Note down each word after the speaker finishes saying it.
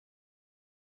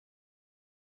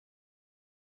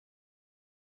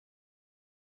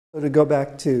So to go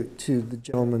back to the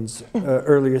gentleman's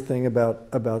earlier thing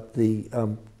about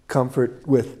the comfort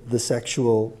with the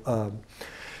sexual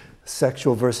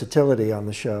versatility on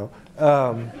the show.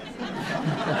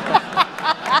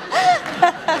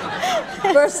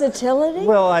 Versatility?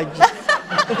 Well,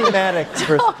 thematic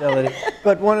versatility.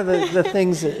 But one of the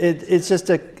things, it's just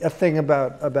a thing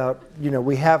about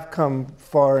we have come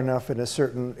far enough in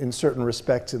certain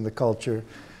respects in the culture,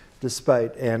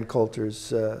 despite Ann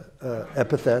Coulter's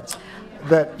epithets,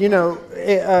 that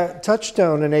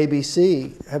Touchstone and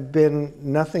ABC have been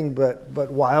nothing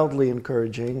but wildly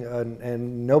encouraging,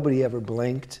 and nobody ever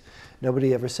blinked,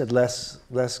 nobody ever said less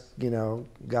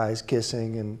guys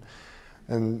kissing,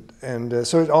 and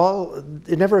so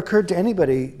it never occurred to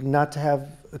anybody not to have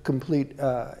a complete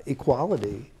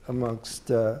equality amongst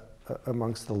the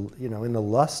in the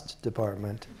lust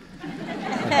department.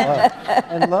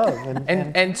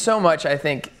 And so much, I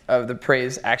think, of the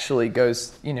praise actually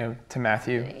goes, to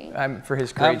Matthew for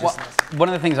his courageousness. One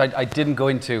of the things I didn't go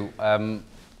into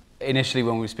initially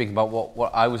when we were speaking about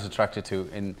what I was attracted to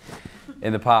in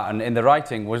the part and in the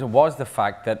writing was the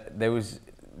fact that there was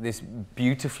this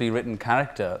beautifully written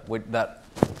character that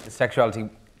sexuality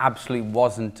absolutely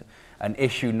wasn't an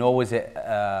issue, nor was it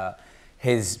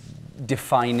his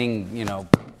defining,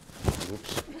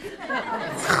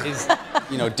 his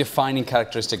defining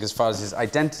characteristic as far as his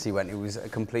identity went. It was a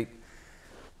complete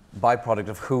byproduct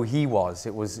of who he was.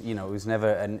 It was, it was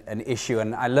never an issue.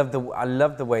 And I love the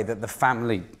way that the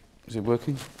family. Is it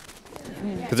working?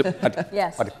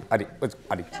 Yes.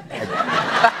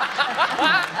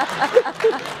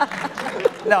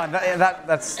 No,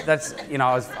 that's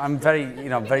I'm very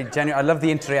genuine. I love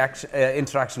the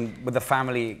interaction with the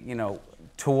family,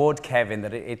 toward Kevin,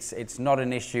 that it's not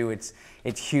an issue. It's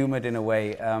humoured in a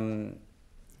way, and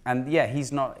yeah,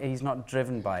 he's not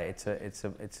driven by it. It's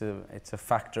a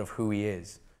factor of who he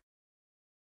is.